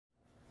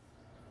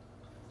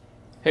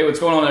Hey,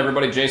 what's going on,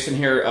 everybody? Jason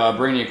here,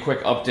 bringing you a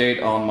quick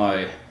update on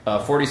my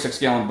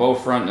 46-gallon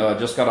bowfront.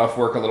 Just got off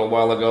work a little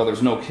while ago.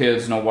 There's no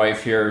kids, no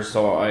wife here,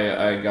 so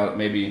I got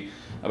maybe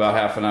about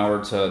half an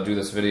hour to do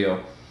this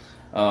video.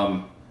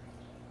 I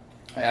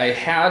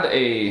had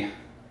a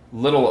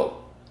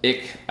little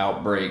ick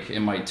outbreak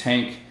in my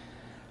tank.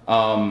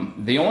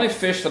 The only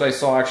fish that I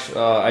saw, actually,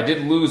 I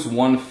did lose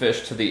one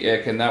fish to the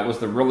ick, and that was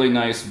the really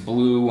nice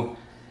blue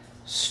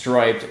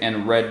striped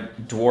and red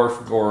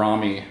dwarf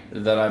gourami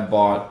that I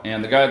bought.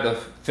 And the guy at the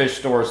fish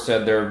store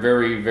said they're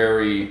very,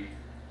 very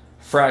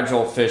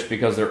fragile fish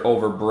because they're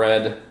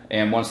overbred,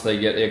 and once they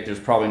get ick, there's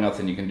probably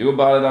nothing you can do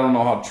about it. I don't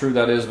know how true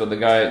that is, but the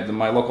guy,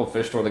 my local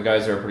fish store, the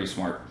guys there are pretty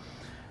smart.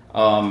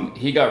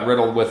 He got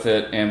riddled with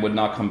it and would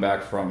not come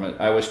back from it.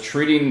 I was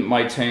treating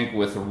my tank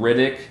with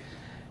Riddick,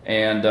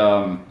 and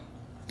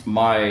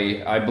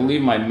I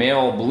believe my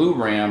male blue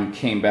ram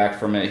came back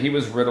from it. He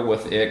was riddled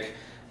with ick.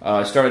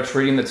 I started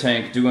treating the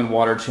tank, doing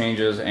water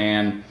changes,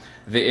 and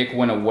the ick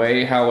went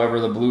away.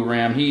 However, the blue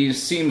ram, he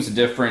seems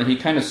different. He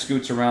kind of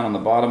scoots around on the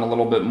bottom a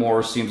little bit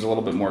more, seems a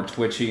little bit more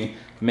twitchy.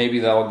 Maybe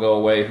that'll go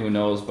away, who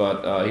knows,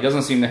 but he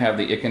doesn't seem to have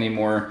the ick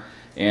anymore,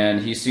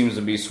 and he seems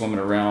to be swimming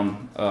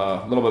around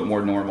a little bit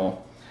more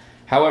normal.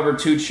 However,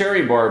 2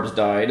 cherry barbs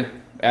died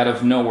out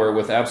of nowhere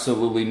with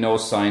absolutely no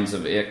signs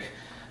of ick.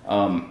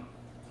 I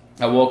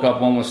woke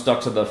up, one was stuck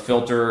to the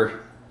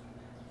filter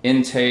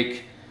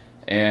intake,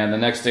 and the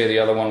next day the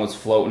other one was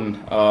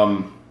floating.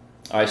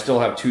 I still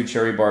have 2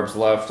 cherry barbs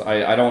left.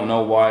 I don't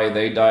know why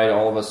they died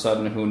all of a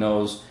sudden, who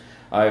knows.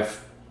 I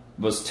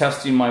was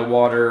testing my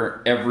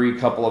water every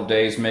couple of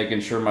days,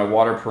 making sure my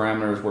water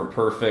parameters were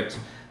perfect.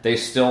 They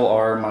still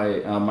are.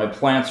 My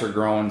plants are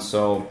growing,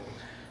 so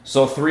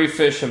 3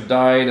 fish have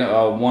died.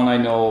 One I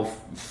know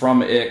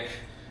from ick.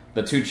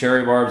 The 2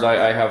 cherry barbs,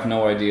 I have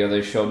no idea.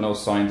 They showed no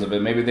signs of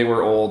it. Maybe they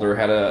were old or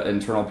had an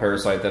internal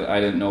parasite that I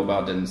didn't know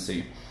about, didn't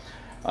see.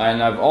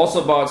 And I've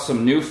also bought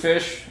some new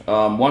fish.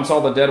 Once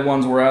all the dead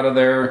ones were out of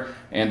there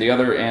and the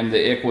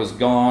ick was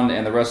gone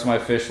and the rest of my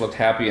fish looked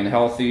happy and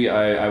healthy,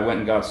 I went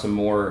and got some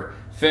more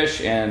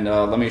fish, and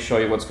let me show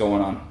you what's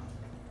going on.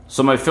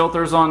 So my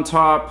filter's on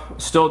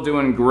top, still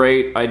doing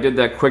great. I did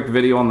that quick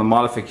video on the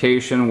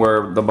modification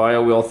where the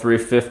BioWheel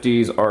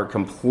 350s are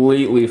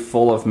completely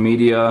full of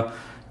media.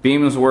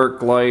 Beams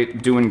work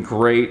light, doing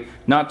great.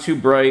 Not too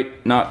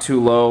bright, not too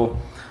low.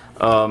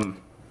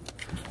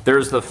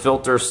 There's the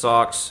filter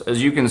socks.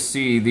 As you can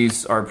see,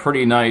 these are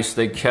pretty nice.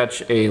 They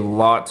catch a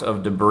lot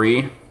of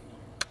debris.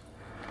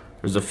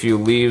 There's a few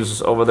leaves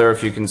over there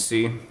if you can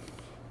see.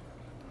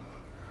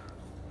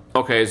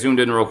 Okay, zoomed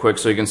in real quick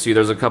so you can see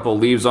there's a couple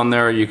leaves on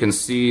there. You can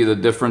see the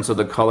difference of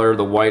the color,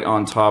 the white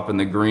on top and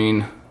the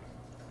green.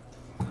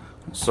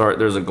 Sorry,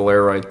 there's a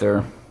glare right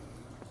there.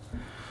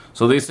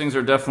 So these things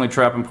are definitely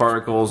trapping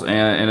particles,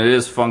 and it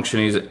is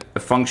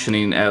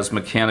functioning as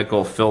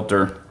mechanical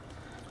filter.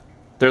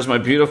 There's my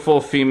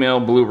beautiful female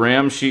blue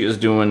ram. She is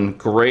doing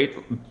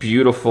great,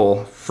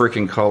 beautiful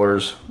freaking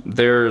colors.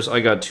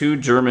 I got 2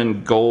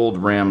 German gold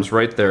rams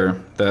right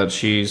there that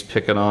she's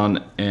picking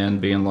on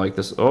and being like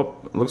this. Oh,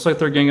 it looks like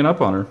they're ganging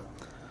up on her.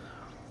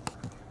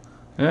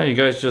 Yeah, you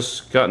guys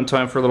just got in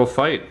time for a little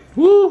fight.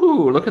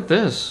 Woohoo, look at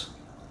this.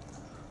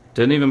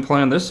 Didn't even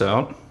plan this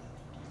out.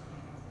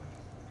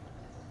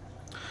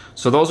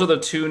 So those are the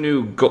 2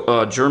 new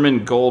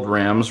German gold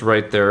rams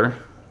right there.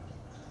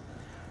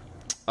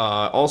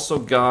 Also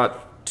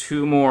got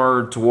 2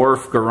 more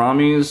dwarf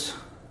gouramis.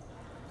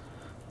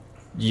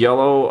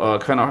 Yellow,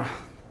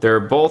 they're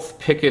both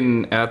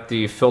picking at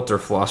the filter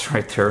floss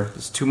right there.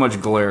 It's too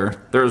much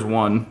glare. There's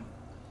one.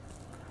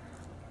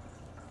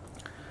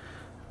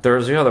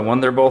 There's the other one.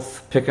 They're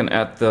both picking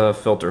at the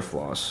filter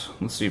floss.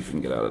 Let's see if we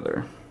can get out of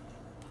there.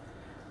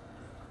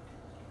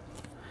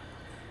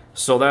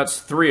 So that's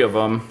 3 of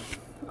them.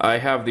 I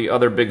have the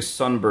other big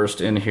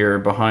sunburst in here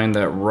behind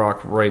that rock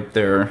right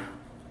there.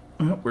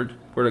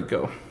 Where'd it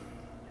go?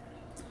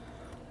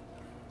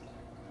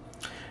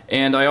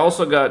 And I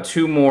also got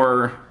 2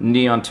 more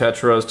neon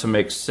tetras to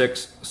make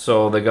 6,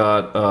 so they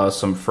got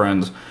some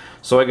friends.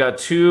 So I got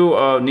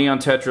 2 neon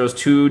tetras,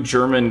 2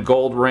 German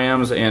gold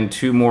rams, and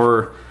 2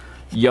 more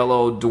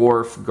yellow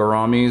dwarf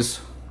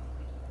gouramis.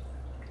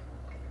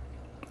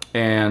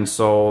 And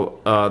so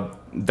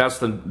that's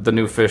the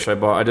new fish I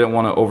bought. I didn't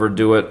want to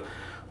overdo it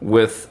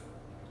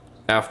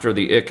after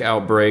the ick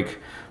outbreak.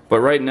 But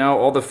right now,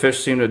 all the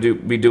fish seem to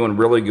be doing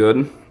really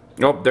good.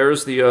 Oh,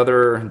 there's the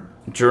other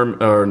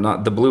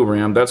not the blue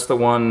ram. That's the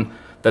one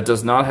that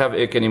does not have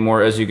ick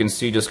anymore. As you can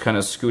see, just kind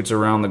of scoots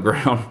around the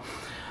ground.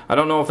 I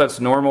don't know if that's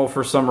normal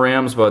for some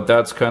rams, but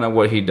that's kind of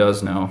what he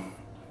does now.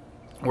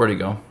 Where'd he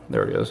go?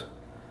 There he is.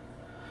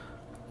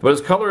 But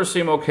his colors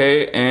seem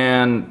okay,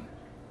 and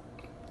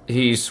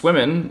he's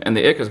swimming, and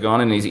the ick is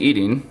gone, and he's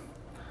eating.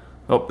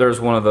 Oh,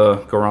 there's one of the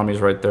gouramis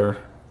right there.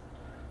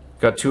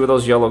 Got 2 of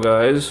those yellow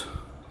guys.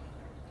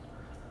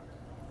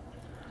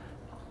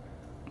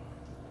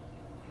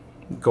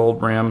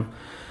 Gold ram.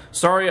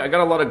 Sorry, I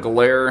got a lot of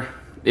glare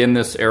in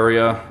this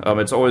area.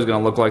 It's always going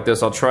to look like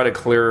this. I'll try to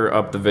clear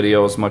up the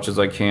video as much as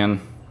I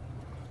can.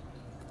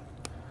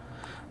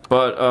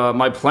 But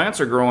my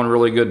plants are growing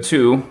really good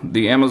too.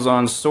 The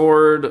Amazon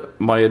sword,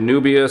 my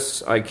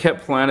Anubias, I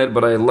kept planted,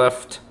 but I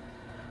left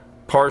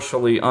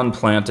partially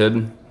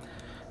unplanted.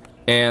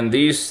 And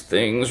these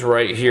things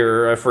right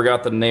here, I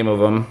forgot the name of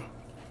them.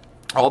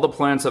 All the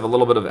plants have a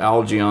little bit of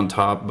algae on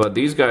top, but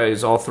these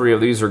guys, all three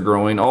of these are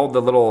growing. All the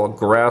little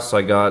grass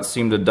I got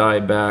seemed to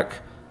die back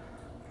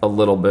a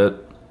little bit.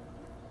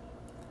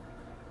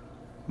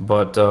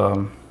 But,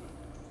 oh,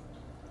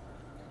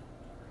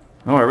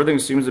 everything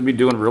seems to be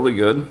doing really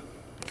good.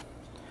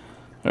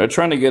 I'm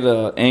trying to get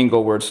an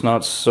angle where it's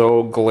not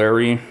so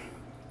glary.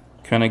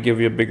 Kind of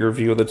give you a bigger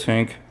view of the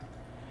tank.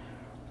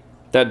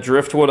 That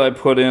driftwood I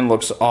put in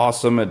looks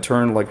awesome. It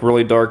turned like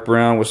really dark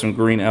brown with some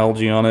green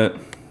algae on it.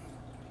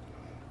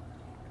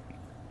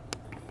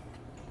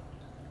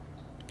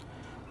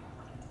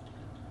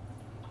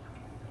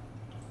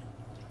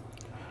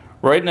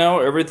 Right now,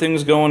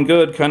 everything's going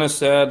good. Kind of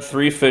sad,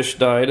 3 fish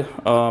died.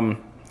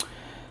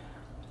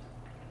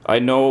 I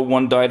know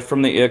one died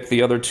from the ick,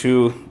 the other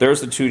 2,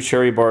 there's the 2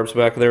 cherry barbs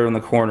back there in the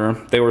corner.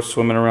 They were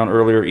swimming around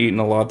earlier, eating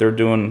a lot. They're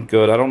doing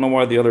good. I don't know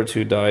why the other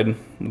 2 died,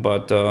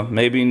 but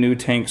maybe new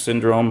tank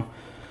syndrome.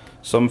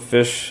 Some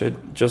fish,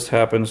 it just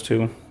happens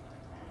to.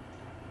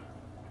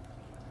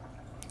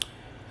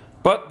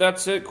 But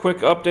that's it. Quick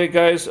update,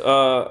 guys.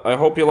 I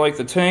hope you like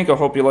the tank. I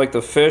hope you like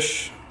the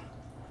fish.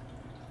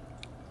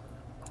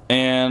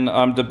 And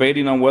I'm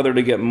debating on whether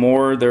to get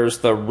more. There's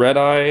the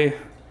red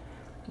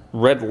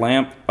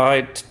lamp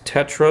eye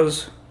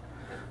tetras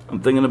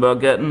I'm thinking about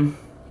getting.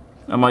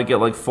 I might get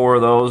like 4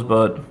 of those,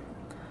 but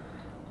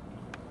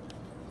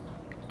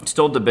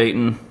still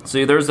debating.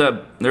 See, there's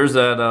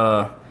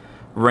that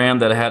ram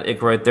that had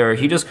ick right there.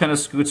 He just kind of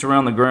scoots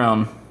around the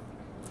ground.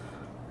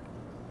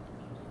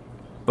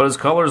 But his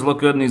colors look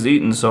good and he's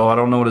eating, so I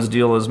don't know what his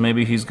deal is.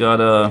 Maybe he's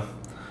got a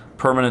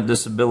permanent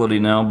disability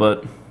now,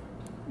 but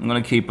I'm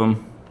gonna keep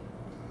him.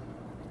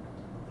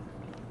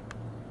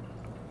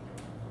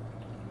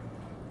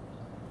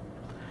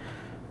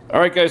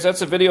 Alright guys,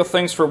 that's the video.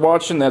 Thanks for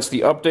watching. That's the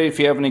update. If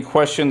you have any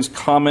questions,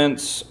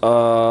 comments,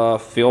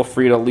 feel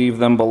free to leave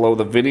them below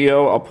the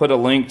video. I'll put a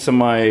link to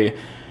my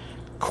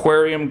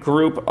aquarium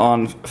group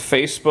on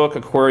Facebook,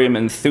 Aquarium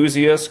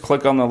Enthusiasts.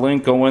 Click on the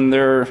link, go in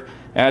there,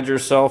 add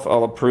yourself,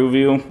 I'll approve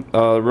you.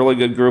 Really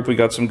good group. We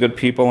got some good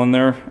people in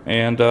there.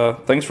 And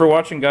thanks for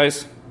watching,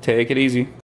 guys. Take it easy.